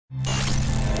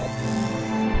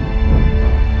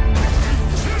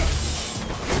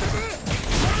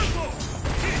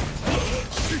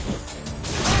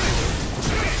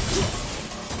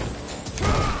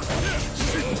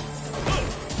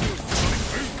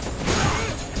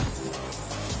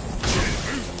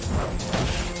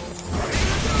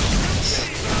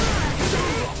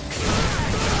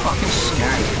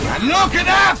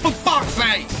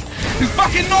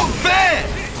fucking not fair!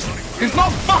 It's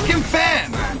not fucking fair,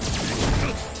 man!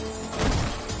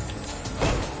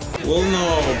 We'll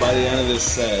know by the end of this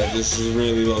set if this is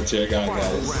really low tier god,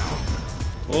 guys.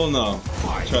 We'll know.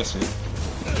 Trust me.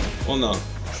 We'll know.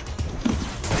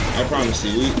 I promise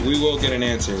you, we will get an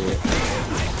answer here.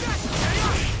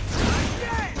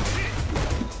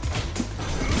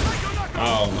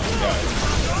 Oh my god.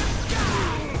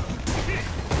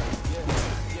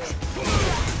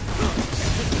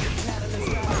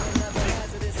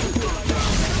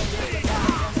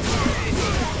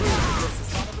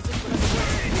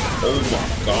 Oh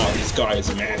my god, this guy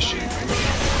is mashing.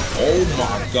 Oh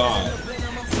my god.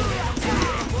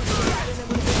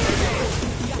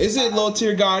 Is it low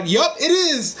tier god? Yup, it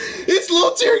is! It's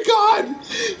low tier god!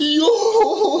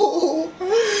 Yo!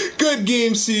 Good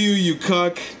game, see you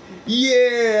cuck.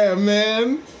 Yeah,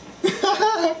 man!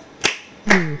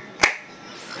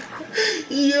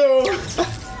 Yo!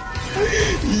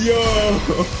 Yo!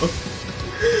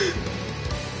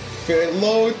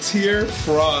 Low tier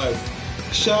fraud.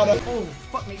 Shout out. Oh,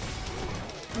 fuck me.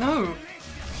 No!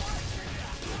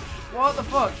 What the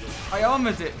fuck? I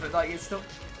armored it, but like it's still...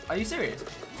 Are you serious?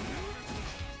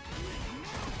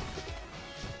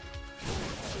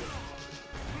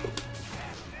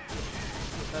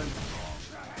 Don't...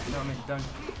 You know what I mean? Don't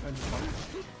just like...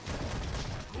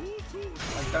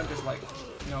 don't just like...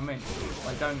 You know what I mean?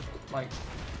 Like, don't, like...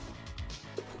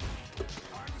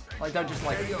 Like, don't just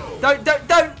like...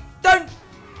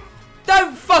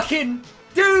 Don't fucking...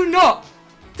 Do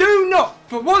not,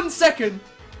 for 1 second,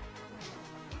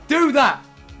 do that,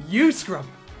 you scrub.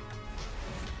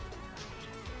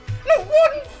 Not 1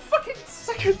 fucking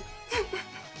second.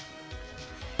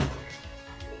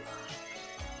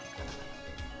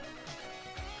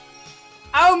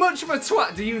 How much of a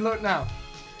twat do you look now?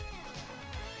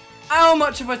 How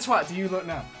much of a twat do you look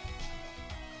now?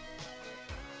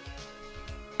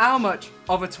 How much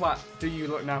of a twat do you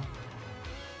look now?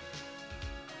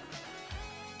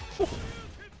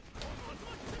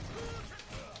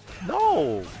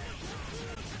 No!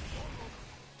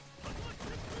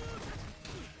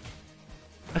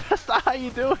 That's not how you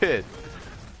do it!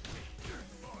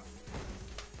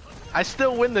 I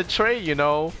still win the trade, you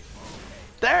know.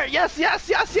 There! Yes, yes,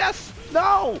 yes, yes!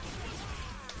 No!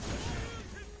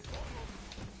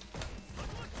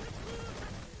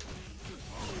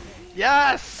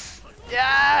 Yes!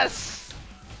 Yes!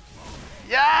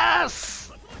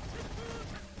 Yes!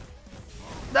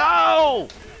 No!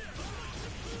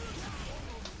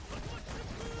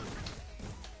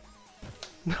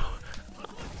 No.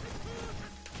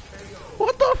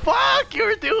 What the fuck?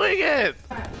 You're doing it!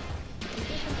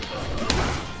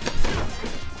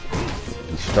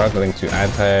 He's struggling to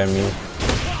anti me.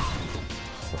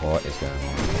 What is going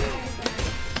on?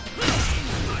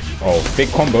 Oh, big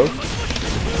combo.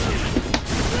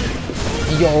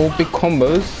 Yo, big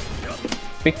combos.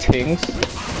 Big things.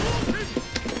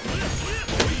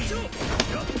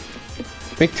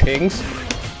 Big things.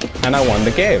 And I won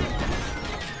the game.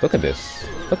 Look at this.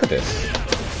 Look at this.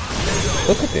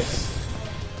 Look at this.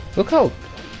 Look how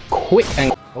quick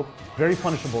and... Oh, very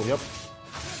punishable, yep.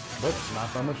 But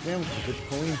not that much damage because it's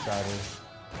clean shadow.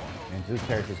 And this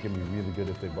character's gonna be really good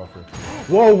if they buffer.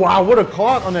 Whoa, wow, what a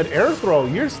caught on that air throw.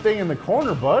 You're staying in the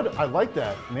corner, bud. I like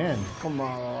that, man. Come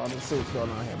on, let's see what's going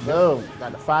on here. Boom,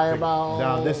 got the fireball.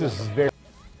 Now this is very...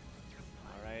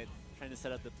 Alright, trying to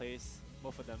set up the place,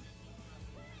 both of them.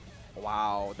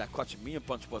 Wow, that clutching medium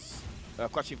punch was,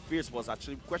 clutching fierce was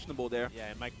actually questionable there.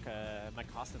 Yeah, it might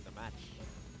cost him the match.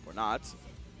 Or not.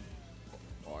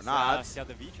 Or not. See how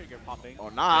the V-trigger popping.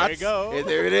 Or not. There you go. And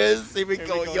there it is. Here we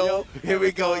go, yo. Here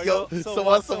we go, yo. So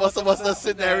what's the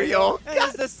scenario?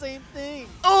 It's the same thing.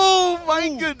 Oh my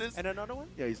goodness. And another one?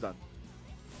 Yeah, he's done.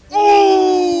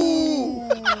 Ooh!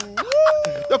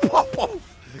 The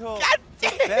pop-off. God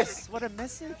damn. What a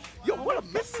message. Yo, what a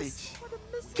message.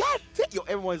 God damn.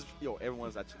 Yo,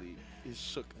 everyone's actually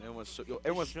shook. Everyone's shook. Yo,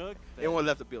 everyone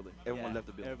left the building. Everyone left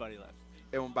the building. Everybody left.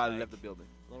 Everybody left the building.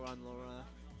 Low run.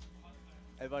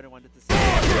 Everybody wanted to see.